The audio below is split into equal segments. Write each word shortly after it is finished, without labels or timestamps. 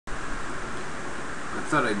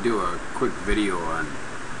thought I'd do a quick video on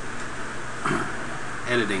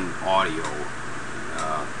editing audio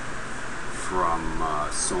from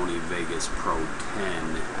Sony Vegas Pro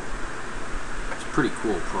 10. It's a pretty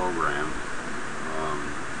cool program,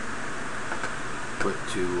 but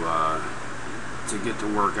to get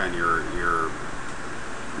to work on your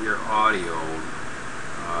audio,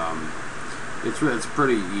 it's a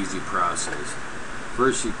pretty easy process.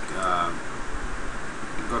 First, you go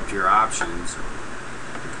up to your options,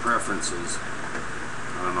 preferences.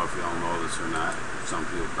 I don't know if you all know this or not. Some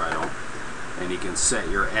people probably don't. And you can set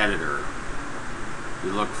your editor.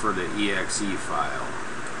 You look for the exe file.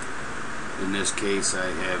 In this case, I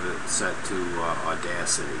have it set to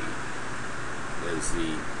Audacity as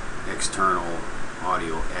the external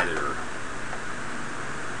audio editor.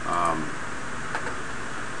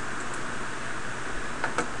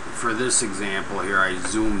 For this example here, I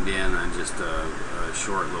zoomed in on just a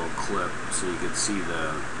short little clip so you could see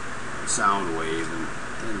the sound wave and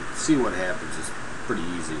see what happens. It's pretty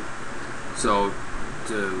easy. So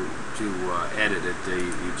to edit it,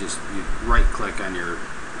 you right click on your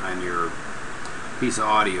piece of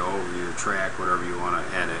audio, your track, whatever you want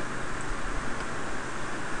to edit,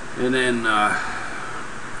 and then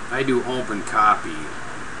I do open copy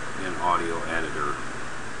in audio editor.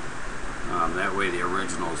 That way the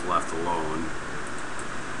original is left alone.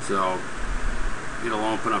 So it'll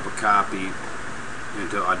open up a copy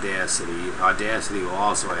into Audacity. Audacity will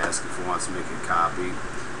also ask if it wants to make a copy,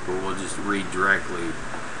 but we'll just read directly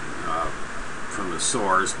from the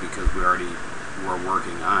source because we're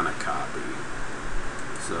working on a copy.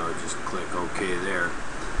 So just click OK there.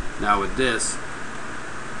 Now with this,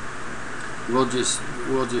 we'll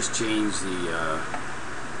just change the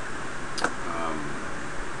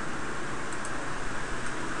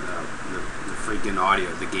freaking audio,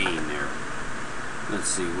 the gain there. Let's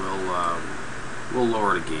see, we'll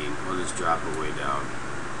lower the gain. We'll just drop it way down,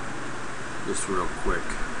 just real quick.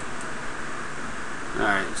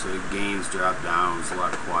 Alright, so the gains drop down. It's a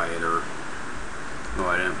lot quieter. Oh,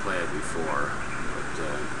 I didn't play it before,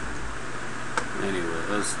 but anyway,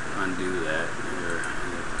 let's undo that here.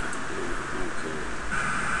 Okay,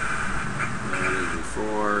 there it is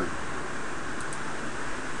before.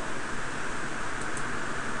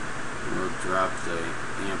 We'll drop the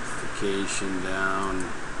amplification down,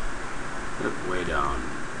 way down.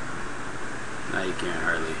 Now you can't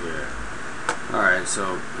hardly hear it. Alright,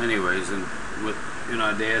 so anyways, in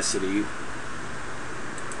Audacity,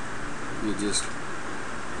 you just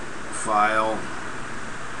file,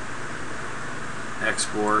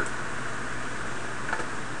 export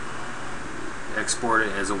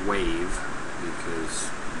it as a wave, because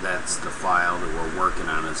that's the file that we're working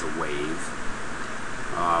on as a wave.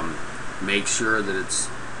 Make sure that it's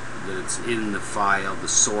in the file, the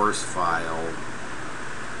source file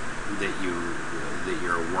that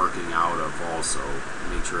you're working out of. Also,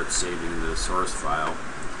 make sure it's saving the source file.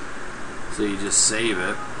 So you just save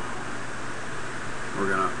it.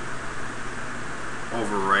 We're gonna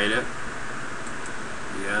overwrite it.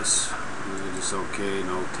 Yes. Just okay.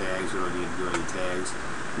 No tags. We don't need to do any tags.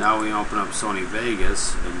 Now we open up Sony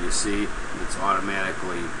Vegas, and you see it's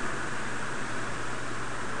automatically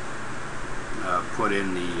put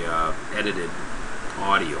in the edited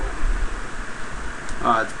audio.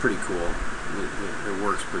 It's pretty cool. It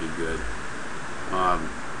works pretty good.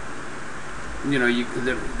 You know,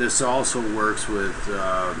 this also works with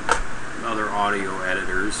other audio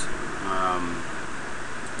editors.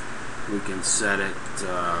 We can set it.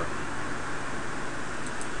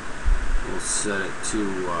 We'll set it to.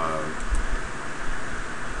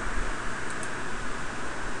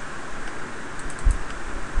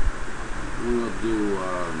 We'll do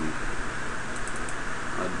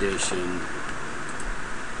Audition.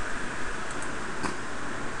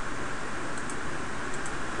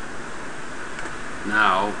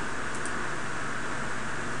 Now,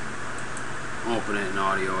 open it in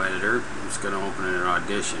Audio Editor. I'm just going to open it in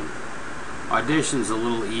Audition. Audition's a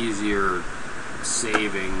little easier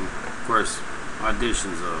saving. Of course,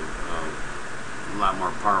 Audition's a lot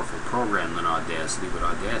more powerful program than Audacity, but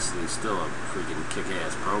Audacity is still a freaking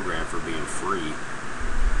kick-ass program for being free.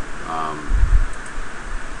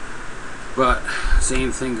 But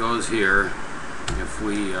same thing goes here. If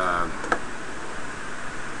we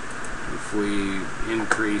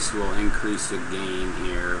increase, we'll increase the gain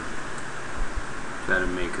here. Try to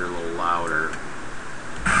make her a little louder.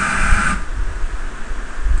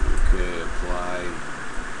 Okay, apply.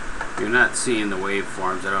 You're not seeing the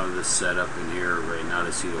waveforms. I don't have this set up in here right now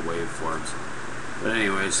to see the waveforms. But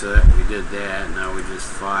anyway, so that we did that. Now we just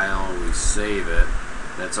file, we save it.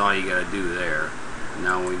 That's all you got to do there.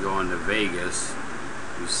 Now when we go into Vegas,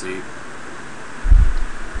 You see,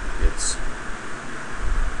 it's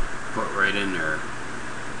put right in there.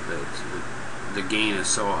 The gain is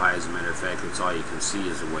so high, as a matter of fact, that's all you can see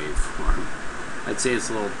is the waveform. I'd say it's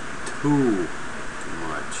a little too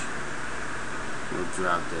much. We'll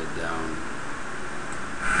drop that down.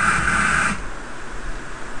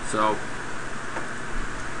 So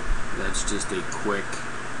that's just a quick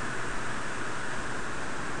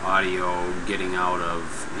audio getting out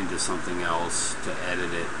of into something else to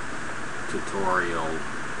edit it tutorial.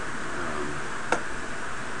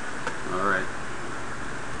 Alright,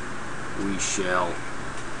 we shall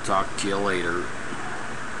talk to you later.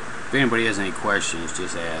 If anybody has any questions,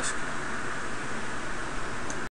 just ask.